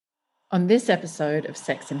on this episode of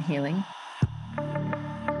Sex and Healing.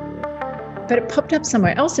 But it popped up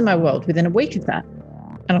somewhere else in my world within a week of that.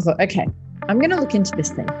 And I thought, okay, I'm going to look into this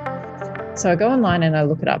thing. So I go online and I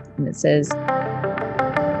look it up, and it says,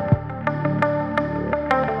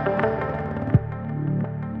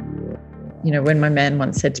 when my man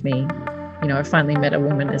once said to me, I finally met a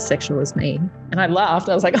woman as sexual as me. And I laughed.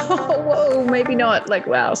 I was like, oh, whoa, maybe not. Like,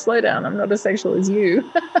 wow, slow down. I'm not as sexual as you.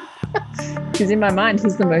 Because in my mind,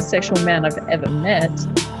 he's the most sexual man I've ever met.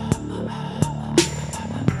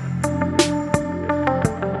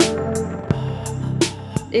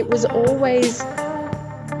 It was always,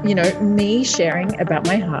 me sharing about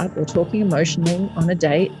my heart or talking emotionally on a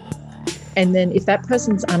date. And then if that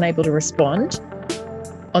person's unable to respond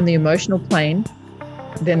on the emotional plane,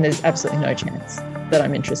 then there's absolutely no chance that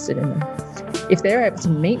I'm interested in them. If they're able to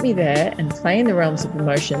meet me there and play in the realms of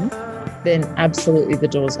emotion, then absolutely the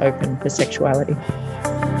door's open for sexuality.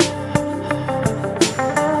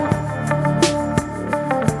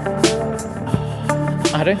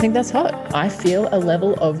 I don't think that's hot. I feel a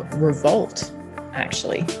level of revolt,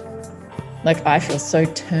 actually. Like, I feel so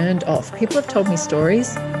turned off. People have told me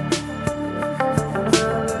stories.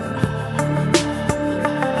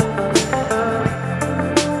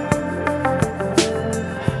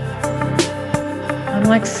 I'm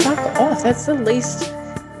like, fuck off. That's the least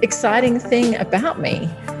exciting thing about me.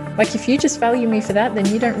 Like, if you just value me for that, then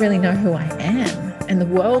you don't really know who I am. And the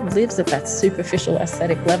world lives at that superficial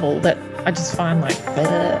aesthetic level that I just find like,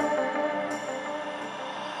 bleh.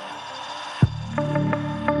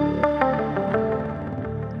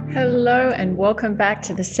 Hello and welcome back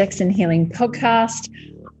to the Sex and Healing podcast.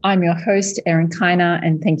 I'm your host, Erin Kiner,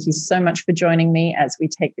 and thank you so much for joining me as we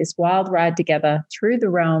take this wild ride together through the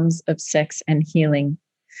realms of sex and healing.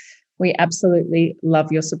 We absolutely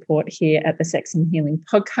love your support here at the Sex and Healing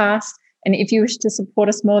podcast. And if you wish to support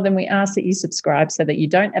us more, then we ask that you subscribe so that you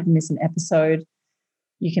don't ever miss an episode.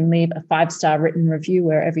 You can leave a 5-star written review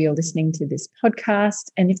wherever you're listening to this podcast.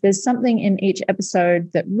 And if there's something in each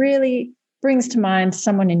episode that really brings to mind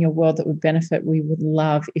someone in your world that would benefit, we would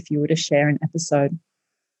love if you were to share an episode.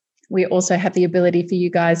 We also have the ability for you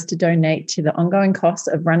guys to donate to the ongoing costs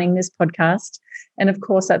of running this podcast. And of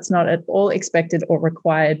course, that's not at all expected or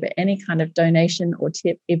required, but any kind of donation or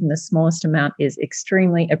tip, even the smallest amount, is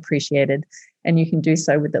extremely appreciated. And you can do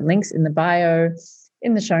so with the links in the bio,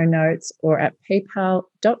 in the show notes, or at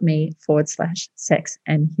paypal.me/sex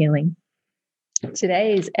and healing.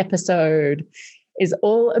 Today's episode is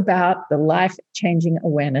all about the life-changing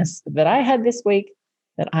awareness that I had this week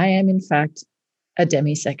that I am, in fact, a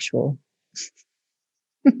demisexual.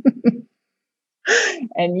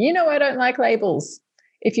 And I don't like labels.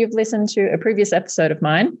 If you've listened to a previous episode of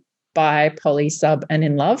mine, Bi, Poly, Sub, and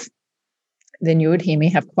In Love, then you would hear me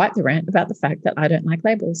have quite the rant about the fact that I don't like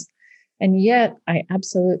labels. And yet I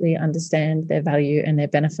absolutely understand their value and their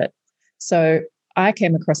benefit. So I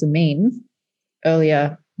came across a meme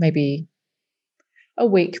earlier, maybe a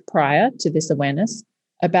week prior to this awareness,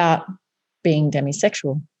 about being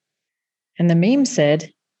demisexual. And the meme said,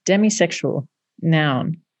 demisexual,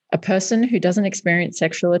 noun, a person who doesn't experience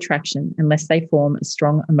sexual attraction unless they form a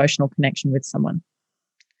strong emotional connection with someone.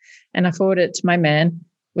 And I forwarded it to my man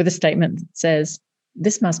with a statement that says,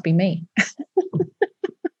 this must be me.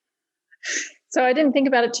 So I didn't think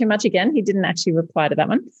about it too much again. He didn't actually reply to that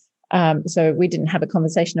one. So we didn't have a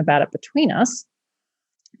conversation about it between us.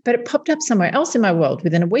 But it popped up somewhere else in my world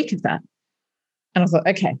within a week of that. And I thought,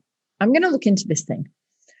 okay, I'm going to look into this thing.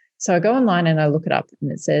 So I go online and I look it up,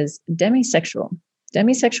 and it says demisexual.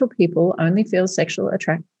 Demisexual people only feel sexually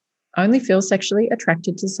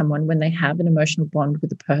attracted to someone when they have an emotional bond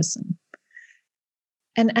with a person.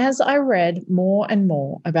 And as I read more and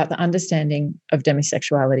more about the understanding of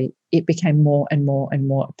demisexuality, it became more and more and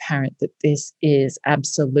more apparent that this is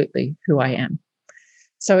absolutely who I am.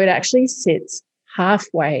 So it actually sits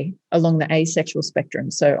halfway along the asexual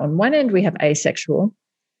spectrum. So on one end, we have asexual,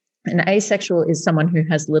 and asexual is someone who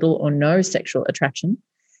has little or no sexual attraction,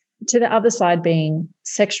 to the other side being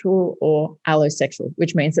sexual or allosexual,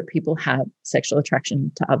 which means that people have sexual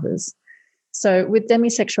attraction to others. So with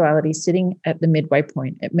demisexuality sitting at the midway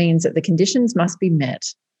point, it means that the conditions must be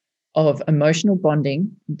met of emotional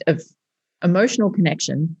bonding, of emotional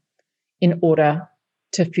connection, in order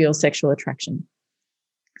to feel sexual attraction.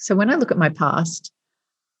 So when I look at my past,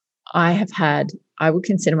 I would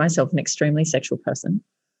consider myself an extremely sexual person.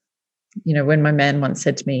 When my man once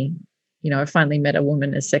said to me, I finally met a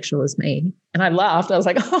woman as sexual as me. And I laughed. I was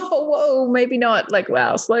like, oh, whoa, maybe not. Like,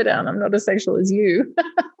 wow, slow down. I'm not as sexual as you.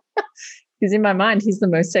 Because in my mind, he's the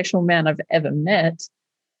most sexual man I've ever met.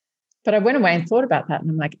 But I went away and thought about that. And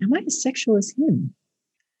I'm like, am I as sexual as him?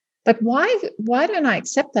 Like, why don't I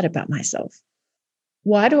accept that about myself?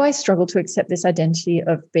 Why do I struggle to accept this identity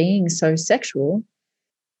of being so sexual?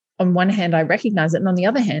 On one hand, I recognize it. And on the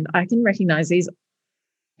other hand, I can recognize these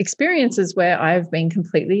experiences where I've been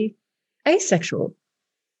completely asexual,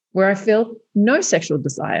 where I feel no sexual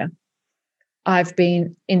desire. I've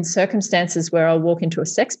been in circumstances where I'll walk into a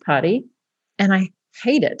sex party and I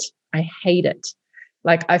hate it. I hate it.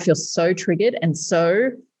 Like, I feel so triggered and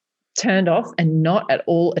so turned off and not at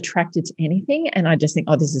all attracted to anything. And I just think,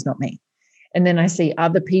 oh, this is not me. And then I see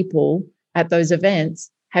other people at those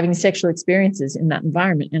events having sexual experiences in that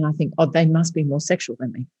environment. And I think, oh, they must be more sexual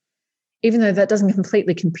than me. Even though that doesn't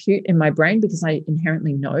completely compute in my brain because I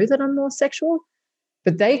inherently know that I'm more sexual,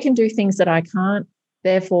 but they can do things that I can't.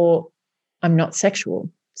 Therefore, I'm not sexual.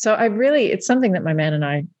 So it's something that my man and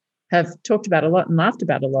I have talked about a lot and laughed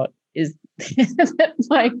about a lot, is that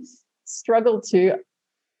my struggle to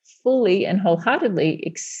fully and wholeheartedly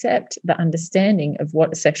accept the understanding of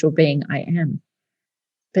what a sexual being I am.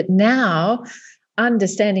 But now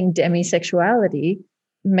understanding demisexuality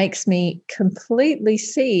makes me completely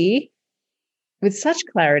see with such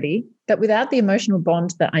clarity that without the emotional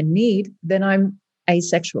bond that I need, then I'm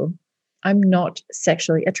asexual. I'm not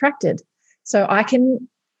sexually attracted. So I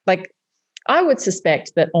would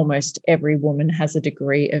suspect that almost every woman has a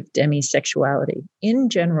degree of demisexuality. In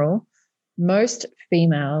general, most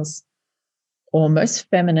females or most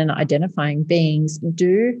feminine identifying beings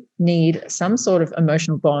do need some sort of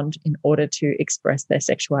emotional bond in order to express their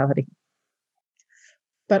sexuality.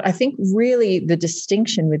 But I think really the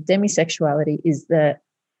distinction with demisexuality is the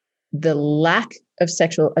lack of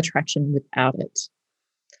sexual attraction without it.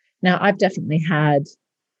 Now, I've definitely had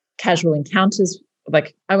casual encounters.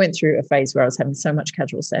 Like, I went through a phase where I was having so much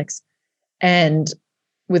casual sex and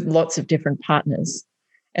with lots of different partners.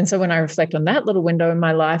 And so when I reflect on that little window in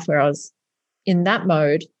my life where I was in that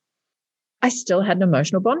mode, I still had an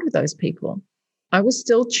emotional bond with those people. I was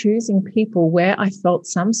still choosing people where I felt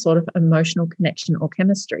some sort of emotional connection or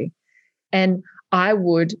chemistry. And I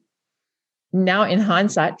would now, in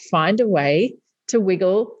hindsight, find a way to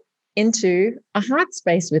wiggle into a heart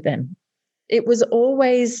space with them. It was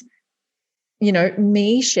always,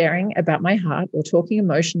 me sharing about my heart or talking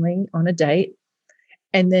emotionally on a date.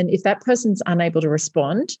 And then if that person's unable to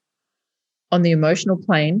respond on the emotional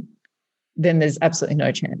plane, then there's absolutely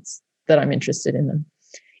no chance that I'm interested in them.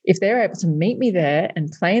 If they're able to meet me there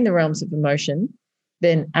and play in the realms of emotion,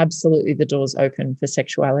 then absolutely the door's open for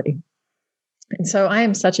sexuality. And so I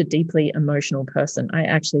am such a deeply emotional person. I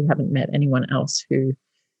actually haven't met anyone else who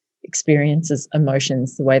experiences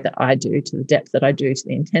emotions the way that I do, to the depth that I do, to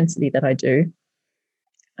the intensity that I do.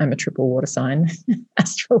 I'm a triple water sign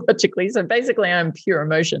astrologically. So basically I'm pure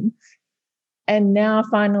emotion. And now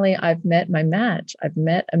finally I've met my match. I've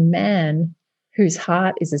met a man whose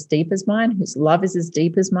heart is as deep as mine, whose love is as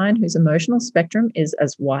deep as mine, whose emotional spectrum is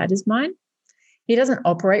as wide as mine. He doesn't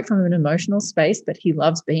operate from an emotional space, but he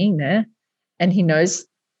loves being there and he knows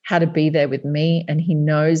how to be there with me. And he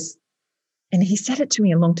knows, and he said it to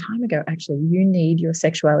me a long time ago, actually, you need your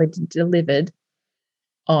sexuality delivered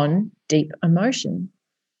on deep emotion.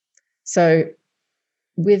 So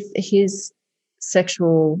with his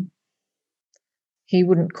sexual, he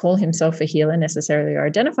wouldn't call himself a healer necessarily or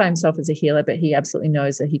identify himself as a healer, but he absolutely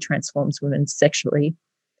knows that he transforms women sexually.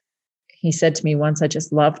 He said to me once, I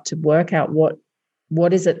just love to work out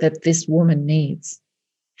what is it that this woman needs?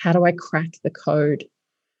 How do I crack the code?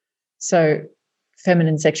 So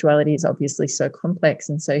feminine sexuality is obviously so complex.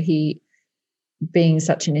 And so he, being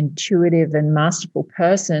such an intuitive and masterful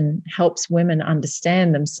person, helps women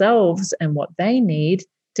understand themselves and what they need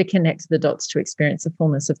to connect the dots to experience the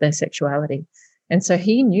fullness of their sexuality. And so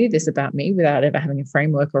he knew this about me without ever having a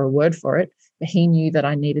framework or a word for it, but he knew that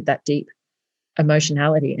I needed that deep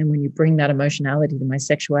emotionality. And when you bring that emotionality to my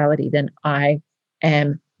sexuality, then I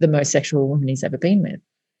am the most sexual woman he's ever been with,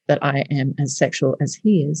 that I am as sexual as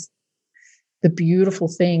he is. The beautiful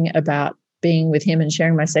thing about being with him and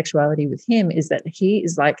sharing my sexuality with him is that he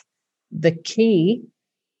is like the key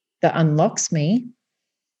that unlocks me,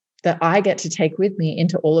 that I get to take with me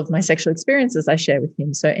into all of my sexual experiences I share with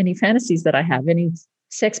him. So any fantasies that I have, any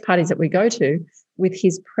sex parties that we go to, with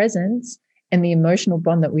his presence and the emotional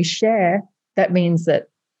bond that we share, that means that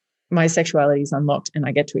my sexuality is unlocked and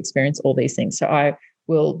I get to experience all these things. So I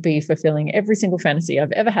will be fulfilling every single fantasy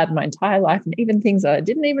I've ever had in my entire life, and even things that I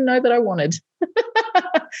didn't even know that I wanted,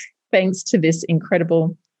 thanks to this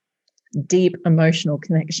incredible, deep emotional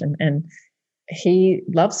connection. And he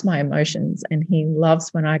loves my emotions, and he loves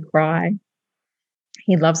when I cry.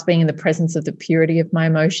 He loves being in the presence of the purity of my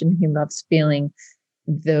emotion. He loves feeling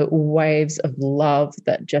the waves of love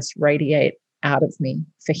that just radiate out of me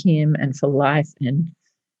for him and for life. And,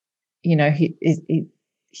 you know,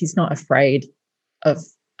 he's not afraid of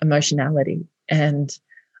emotionality. And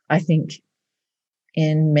I think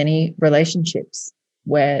in many relationships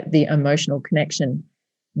where the emotional connection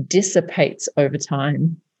dissipates over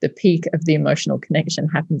time, the peak of the emotional connection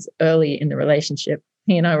happens early in the relationship.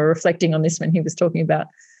 He and I were reflecting on this when he was talking about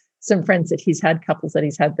some friends that he's had, couples that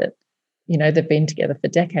he's had that, you know, they've been together for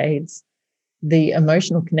decades. The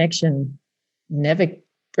emotional connection never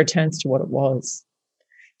returns to what it was.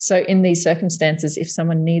 So in these circumstances, if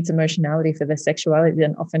someone needs emotionality for their sexuality,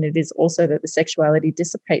 then often it is also that the sexuality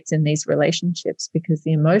dissipates in these relationships because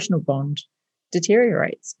the emotional bond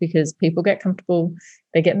deteriorates, because people get comfortable,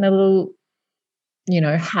 they get in a little, you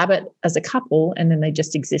know, habit as a couple, and then they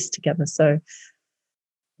just exist together. So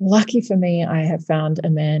lucky for me, I have found a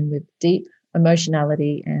man with deep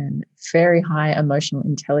emotionality and very high emotional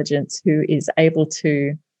intelligence who is able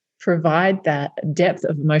to provide that depth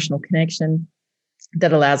of emotional connection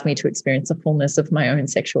that allows me to experience the fullness of my own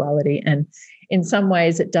sexuality. And in some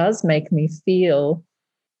ways, it does make me feel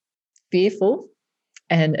fearful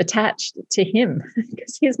and attached to him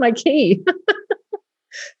because he's my key.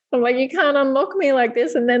 I'm like, you can't unlock me like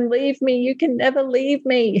this and then leave me. You can never leave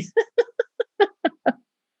me.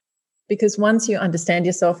 Because once you understand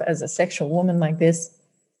yourself as a sexual woman like this,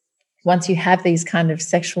 once you have these kind of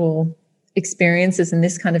sexual experiences and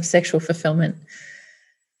this kind of sexual fulfillment,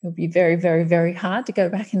 it'll be very, very, very hard to go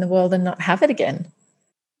back in the world and not have it again.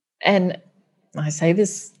 And I say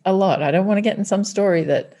this a lot. I don't want to get in some story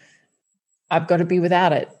that I've got to be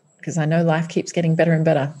without it, because I know life keeps getting better and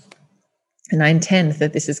better. And I intend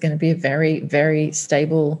that this is going to be a very, very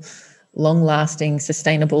stable, long-lasting,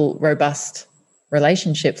 sustainable, robust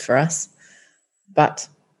relationship for us. But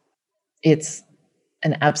it's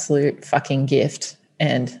an absolute fucking gift,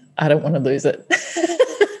 and I don't want to lose it.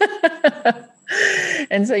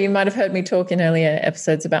 And so you might have heard me talk in earlier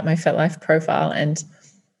episodes about my FetLife profile and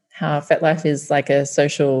how FetLife is like a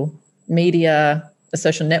social media, a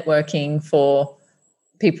social networking for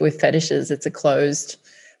people with fetishes. It's a closed,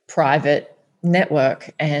 private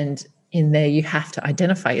network. And in there, you have to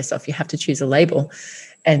identify yourself. You have to choose a label.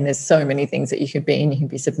 And there's so many things that you can be in. You can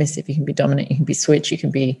be submissive, you can be dominant, you can be switch, you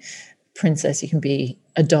can be princess, you can be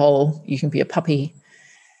a doll, you can be a puppy.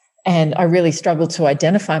 And I really struggle to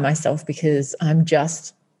identify myself because I'm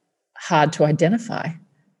just hard to identify.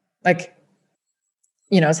 Like,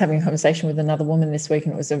 you know, I was having a conversation with another woman this week,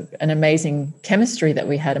 and it was an amazing chemistry that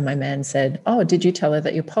we had. And my man said, "Oh, did you tell her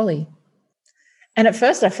that you're poly?" And at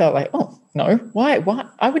first I felt like, oh, no, why?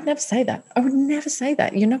 I would never say that. I would never say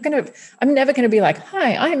that. I'm never going to be like,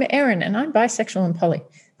 "Hi, I'm Erin and I'm bisexual and poly."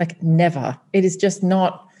 Like, never. It is just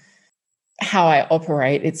not how I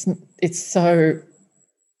operate. It's so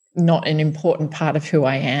not an important part of who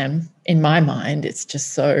I am in my mind. It's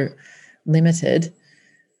just so limited.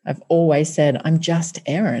 I've always said, I'm just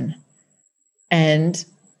Erin. And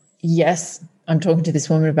yes, I'm talking to this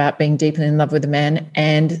woman about being deeply in love with a man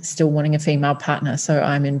and still wanting a female partner. So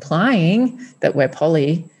I'm implying that we're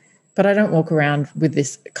poly, but I don't walk around with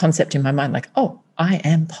this concept in my mind like, oh, I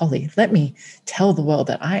am poly. Let me tell the world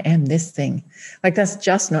that I am this thing. Like, that's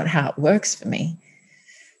just not how it works for me.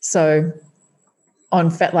 So on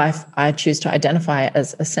FetLife, I choose to identify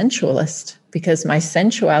as a sensualist because my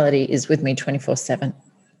sensuality is with me 24/7.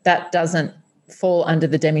 That doesn't fall under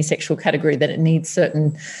the demisexual category that it needs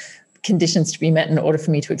certain conditions to be met in order for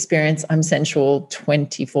me to experience. I'm sensual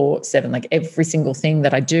 24/7. Like, every single thing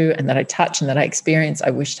that I do and that I touch and that I experience,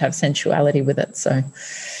 I wish to have sensuality with it. So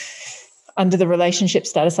under the relationship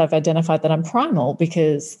status, I've identified that I'm primal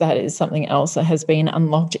because that is something else that has been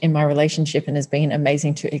unlocked in my relationship and has been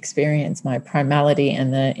amazing to experience, my primality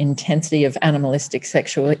and the intensity of animalistic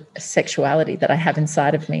sexuality that I have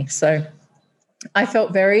inside of me. So I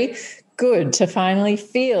felt very good to finally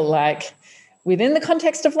feel like, within the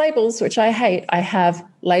context of labels, which I hate, I have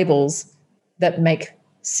labels that make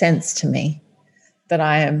sense to me, that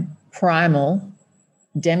I am primal,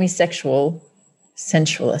 demisexual,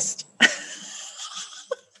 sensualist.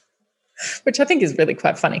 Which I think is really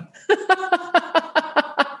quite funny.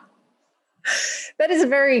 That is a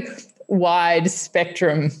very wide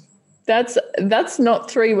spectrum. That's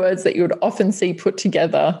not 3 words that you would often see put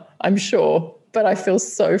together, I'm sure. But I feel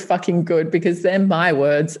so fucking good because they're my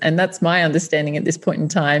words and that's my understanding at this point in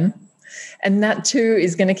time. And that too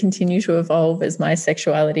is going to continue to evolve as my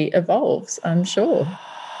sexuality evolves, I'm sure.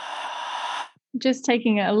 Just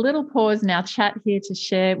taking a little pause in our chat here to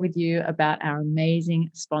share with you about our amazing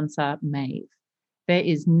sponsor, Maeve. There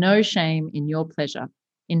is no shame in your pleasure.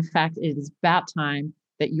 In fact, it is about time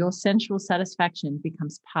that your sensual satisfaction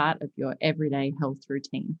becomes part of your everyday health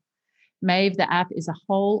routine. Mave, the app, is a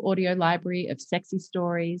whole audio library of sexy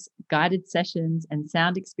stories, guided sessions, and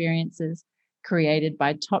sound experiences created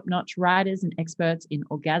by top-notch writers and experts in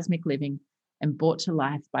orgasmic living and brought to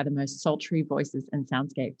life by the most sultry voices and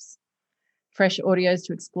soundscapes. Fresh audios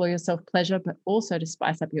to explore your self-pleasure, but also to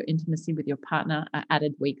spice up your intimacy with your partner, are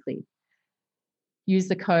added weekly. Use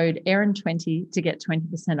the code ERIN20 to get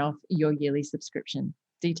 20% off your yearly subscription.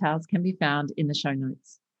 Details can be found in the show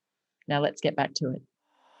notes. Now let's get back to it.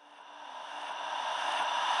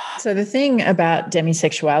 So the thing about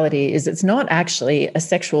demisexuality is it's not actually a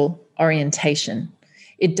sexual orientation.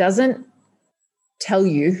 It doesn't tell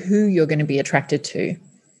you who you're going to be attracted to.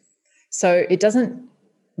 So it doesn't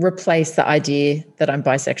replace the idea that I'm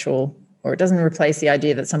bisexual, or it doesn't replace the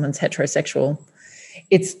idea that someone's heterosexual.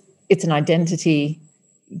 It's an identity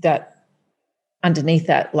that underneath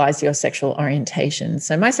that lies your sexual orientation.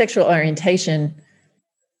 So my sexual orientation,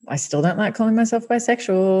 I still don't like calling myself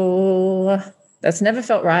bisexual. That's never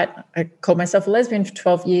felt right. I called myself a lesbian for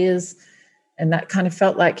 12 years, and that kind of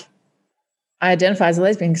felt like I identify as a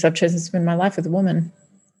lesbian because I've chosen to spend my life with a woman.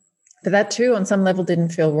 But that too, on some level, didn't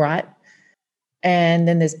feel right. And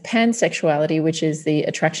then there's pansexuality, which is the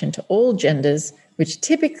attraction to all genders, which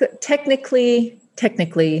technically,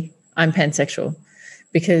 I'm pansexual,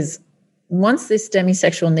 because once this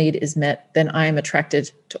demisexual need is met, then I am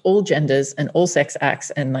attracted to all genders and all sex acts.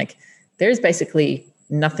 And like, there's basically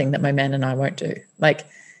nothing that my man and I won't do. Like,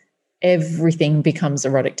 everything becomes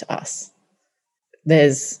erotic to us.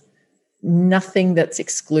 There's nothing that's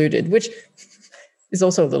excluded, which is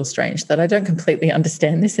also a little strange that I don't completely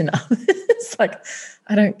understand this in others. Like,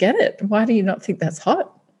 I don't get it. Why do you not think that's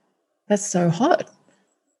hot? That's so hot.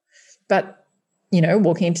 But, you know,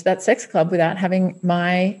 walking into that sex club without having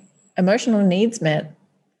my emotional needs met,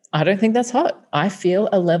 I don't think that's hot. I feel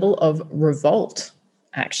a level of revolt,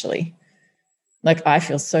 actually. Like, I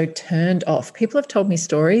feel so turned off. People have told me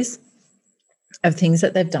stories of things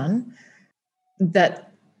that they've done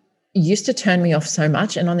that used to turn me off so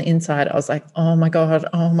much. And on the inside, I was like, oh my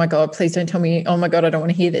God, please don't tell me. Oh my God, I don't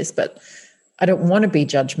want to hear this. But I don't want to be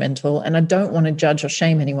judgmental, and I don't want to judge or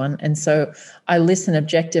shame anyone. And so I listen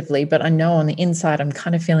objectively, but I know on the inside, I'm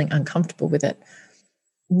kind of feeling uncomfortable with it.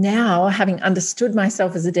 Now, having understood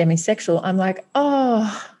myself as a demisexual, I'm like,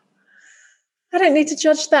 oh, I don't need to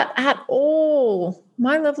judge that at all.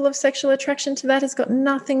 My level of sexual attraction to that has got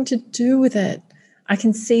nothing to do with it. I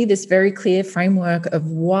can see this very clear framework of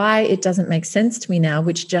why it doesn't make sense to me now,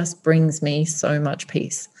 which just brings me so much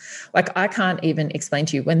peace. Like, I can't even explain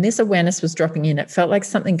to you. When this awareness was dropping in, it felt like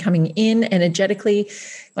something coming in energetically,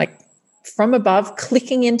 like from above,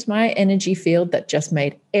 clicking into my energy field that just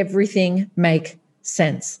made everything make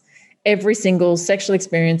sense. Every single sexual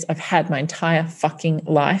experience I've had my entire fucking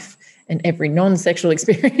life, and every non-sexual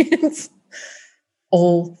experience,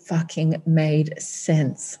 all fucking made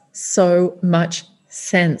sense. So much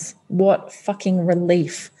sense. What fucking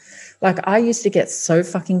relief. Like, I used to get so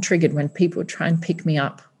fucking triggered when people try and pick me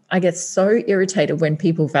up. I get so irritated when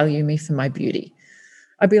people value me for my beauty.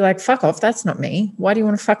 I'd be like, fuck off, that's not me. Why do you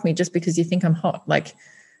want to fuck me just because you think I'm hot? Like,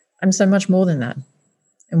 I'm so much more than that.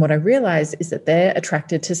 And what I realized is that they're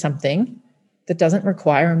attracted to something that doesn't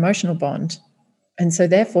require emotional bond. And so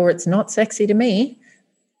therefore it's not sexy to me,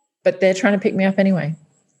 but they're trying to pick me up anyway.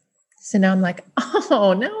 So now I'm like,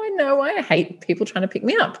 oh, now I know why I hate people trying to pick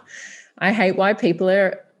me up. I hate why people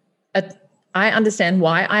I understand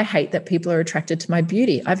why I hate that people are attracted to my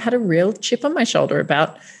beauty. I've had a real chip on my shoulder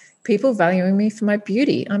about people valuing me for my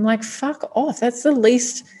beauty. I'm like, fuck off. That's the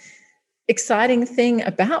least exciting thing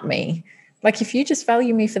about me. Like, if you just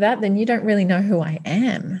value me for that, then you don't really know who I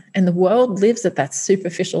am. And the world lives at that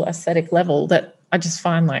superficial aesthetic level that I just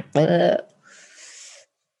find like, bleh.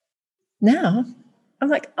 Now I'm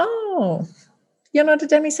like, oh, you're not a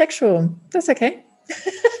demisexual. That's okay.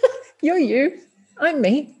 You're you. I'm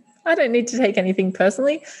me. I don't need to take anything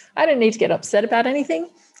personally. I don't need to get upset about anything.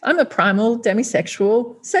 I'm a primal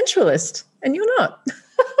demisexual sensualist, and you're not.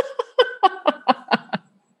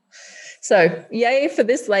 So yay for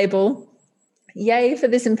this label. Yay for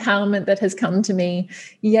this empowerment that has come to me.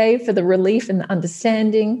 Yay for the relief and the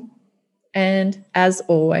understanding. And as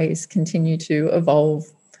always, continue to evolve,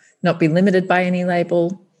 not be limited by any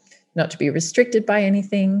label, not to be restricted by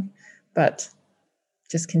anything, but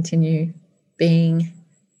just continue being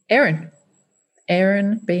Erin.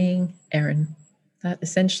 Erin being Erin. That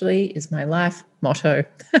essentially is my life motto.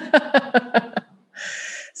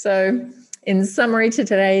 So, in summary to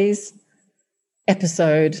today's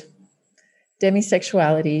episode,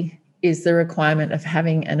 demisexuality is the requirement of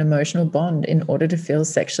having an emotional bond in order to feel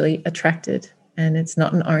sexually attracted. And it's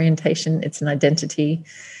not an orientation, it's an identity.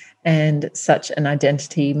 And such an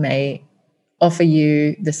identity may offer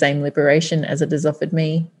you the same liberation as it has offered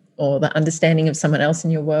me, or the understanding of someone else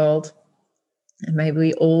in your world. And maybe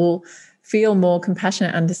we all feel more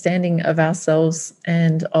compassionate understanding of ourselves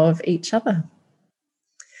and of each other.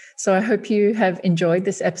 So I hope you have enjoyed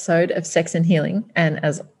this episode of Sex and Healing. And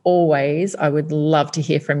as always, I would love to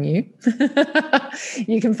hear from you.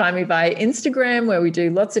 You can find me via Instagram, where we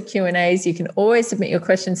do lots of Q&As. You can always submit your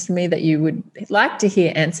questions to me that you would like to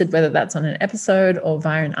hear answered, whether that's on an episode or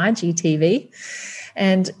via an IGTV.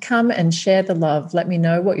 And come and share the love. Let me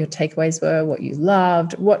know what your takeaways were, what you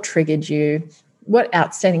loved, what triggered you, what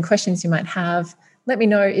outstanding questions you might have. Let me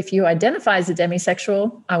know if you identify as a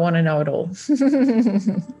demisexual. I want to know it all.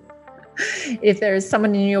 If there is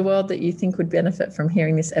someone in your world that you think would benefit from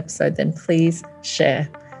hearing this episode, then please share.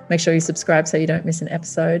 Make sure you subscribe so you don't miss an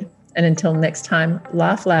episode. And until next time,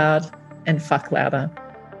 laugh loud and fuck louder.